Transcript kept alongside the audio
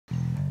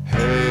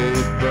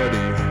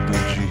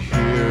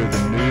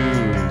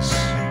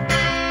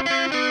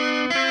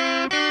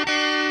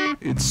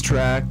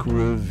track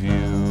reviews.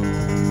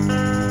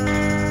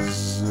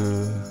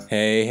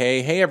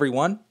 Hey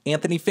everyone.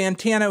 Anthony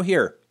Fantano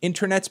here.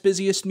 Internet's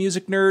busiest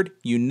music nerd.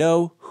 You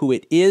know who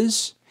it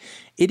is.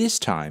 It is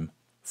time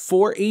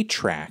for a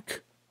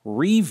track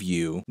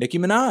review. Nicki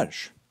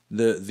Minaj,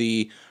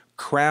 the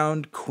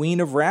crowned queen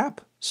of rap.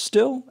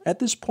 Still, at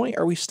this point,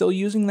 are we still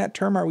using that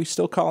term? Are we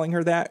still calling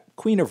her that?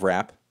 Queen of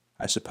rap,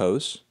 I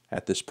suppose,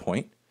 at this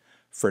point.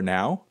 For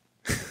now.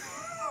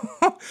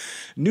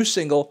 New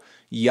single,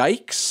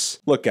 Yikes.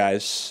 Look,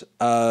 guys,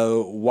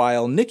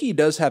 while Nicki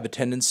does have a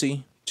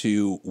tendency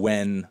to,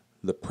 when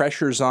the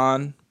pressure's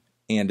on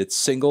and it's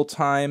single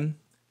time,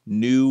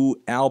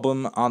 new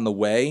album on the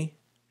way,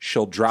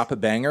 she'll drop a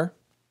banger.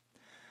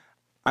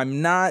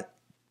 I'm not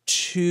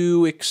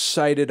too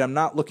excited. I'm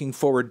not looking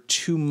forward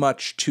too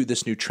much to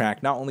this new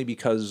track, not only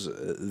because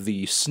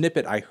the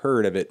snippet I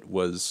heard of it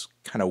was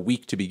kind of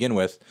weak to begin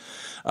with,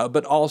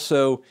 but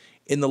also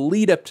in the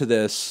lead up to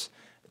this,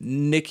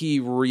 Nicki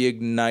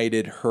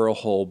reignited her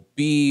whole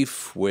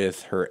beef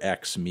with her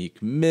ex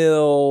Meek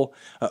Mill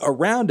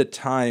around a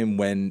time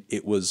when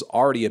it was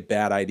already a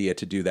bad idea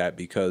to do that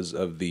because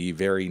of the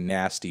very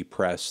nasty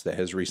press that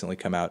has recently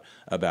come out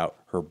about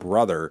her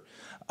brother.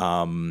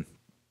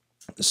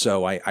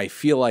 So I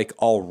feel like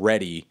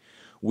already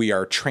we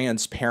are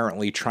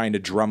transparently trying to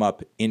drum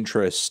up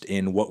interest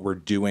in what we're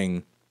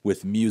doing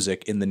with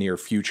music in the near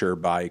future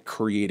by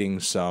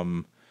creating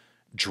some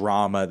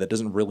drama that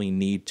doesn't really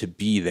need to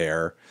be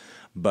there.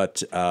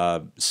 But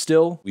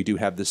still, we do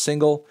have the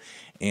single,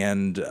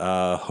 and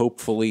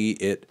hopefully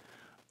it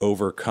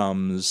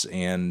overcomes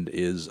and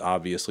is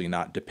obviously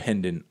not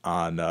dependent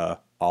on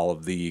all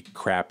of the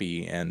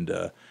crappy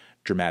and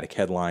dramatic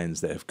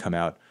headlines that have come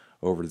out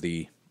over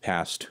the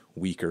past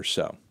week or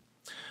so.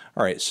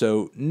 All right,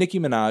 so Nicki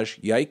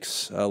Minaj,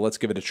 Yikes. Let's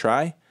give it a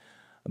try.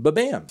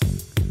 Ba-bam.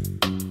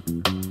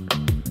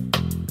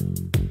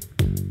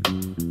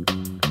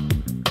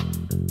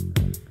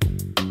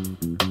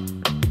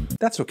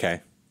 That's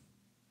okay.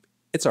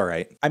 It's all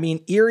right. I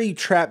mean, eerie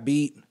trap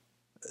beat,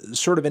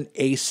 sort of an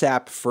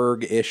ASAP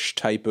Ferg-ish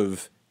type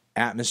of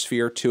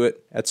atmosphere to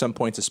it at some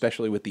points,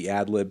 especially with the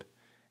ad-lib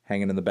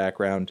hanging in the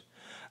background.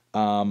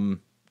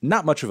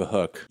 Not much of a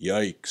hook.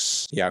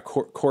 Yikes. Yeah,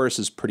 chorus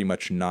is pretty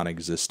much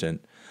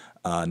non-existent.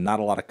 Not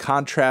a lot of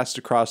contrast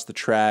across the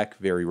track.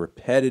 Very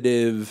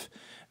repetitive,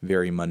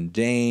 very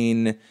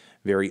mundane,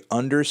 very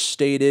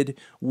understated,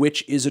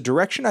 which is a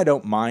direction I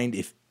don't mind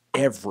if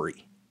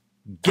every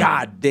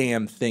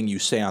goddamn thing you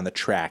say on the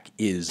track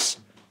is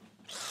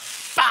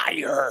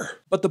fire.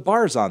 But the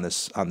bars on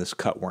this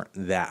cut weren't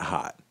that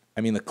hot.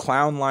 I mean, the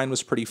clown line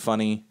was pretty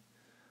funny.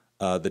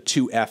 The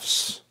two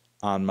F's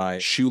on my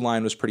shoe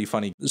line was pretty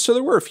funny. So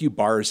there were a few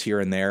bars here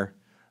and there.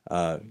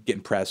 Get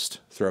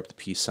impressed, throw up the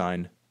peace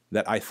sign,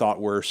 that I thought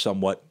were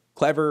somewhat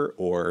clever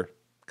or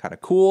kind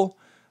of cool.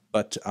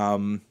 But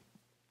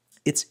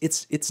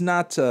it's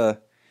not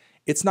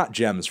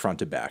gems front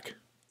to back.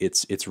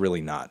 It's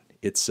really not.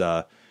 It's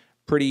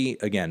pretty,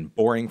 again,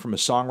 boring from a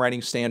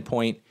songwriting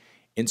standpoint.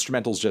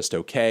 Instrumental's just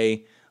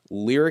okay.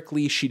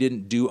 Lyrically, she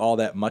didn't do all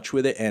that much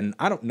with it, and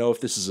I don't know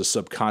if this is a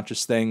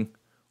subconscious thing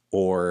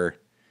or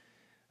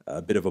a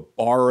bit of a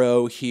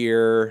borrow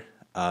here.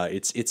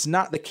 It's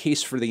not the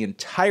case for the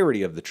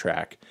entirety of the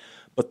track,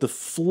 but the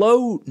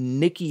flow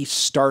Nicki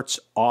starts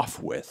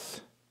off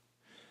with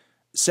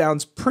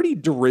sounds pretty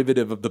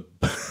derivative of the...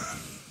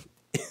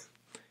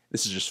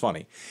 This is just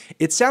funny.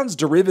 It sounds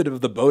derivative of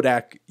the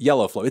Bodak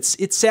Yellow flow.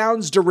 It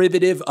sounds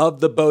derivative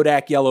of the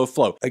Bodak Yellow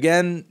flow.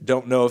 Again,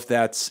 don't know if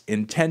that's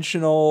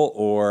intentional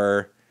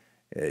or,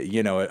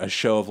 you know, a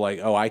show of like,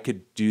 oh, I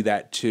could do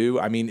that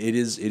too. I mean, it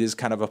is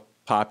kind of a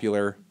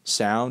popular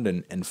sound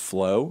and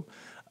flow.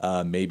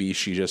 Maybe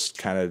she just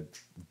kind of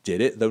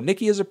did it. Though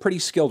Nicki is a pretty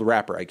skilled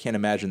rapper. I can't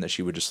imagine that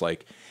she would just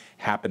like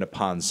happen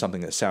upon something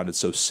that sounded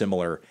so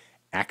similar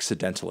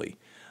accidentally.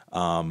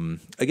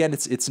 Again,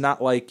 it's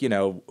not like, you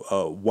know,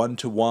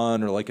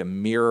 one-to-one or like a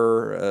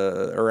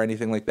mirror or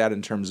anything like that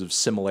in terms of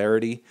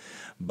similarity,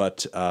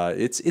 but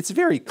it's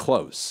very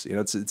close. You know,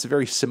 it's a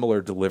very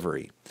similar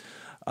delivery.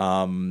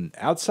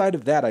 Outside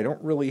of that, I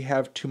don't really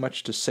have too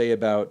much to say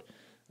about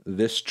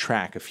this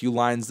track. A few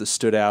lines that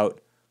stood out: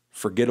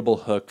 forgettable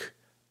hook,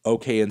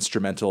 okay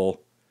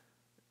instrumental,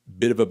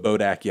 bit of a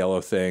Bodak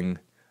Yellow thing.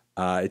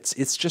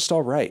 It's just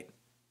all right.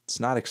 It's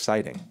not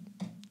exciting.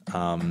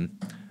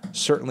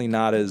 Certainly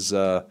not as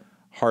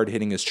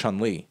hard-hitting as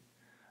Chun-Li,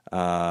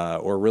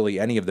 or really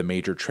any of the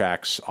major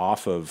tracks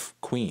off of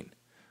Queen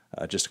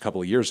just a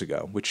couple of years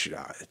ago, which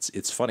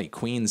it's funny.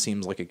 Queen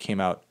seems like it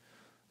came out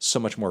so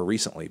much more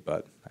recently,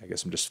 but I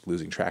guess I'm just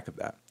losing track of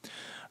that.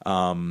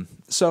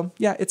 So,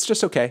 yeah, it's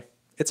just okay.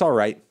 It's all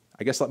right.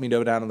 I guess let me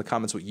know down in the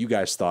comments what you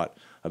guys thought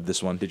of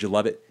this one. Did you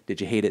love it? Did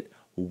you hate it?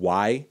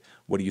 Why?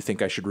 What do you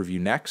think I should review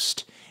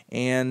next?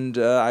 And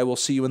I will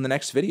see you in the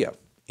next video.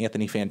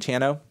 Anthony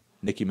Fantano,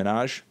 Nicki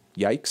Minaj,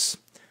 Yikes,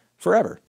 forever.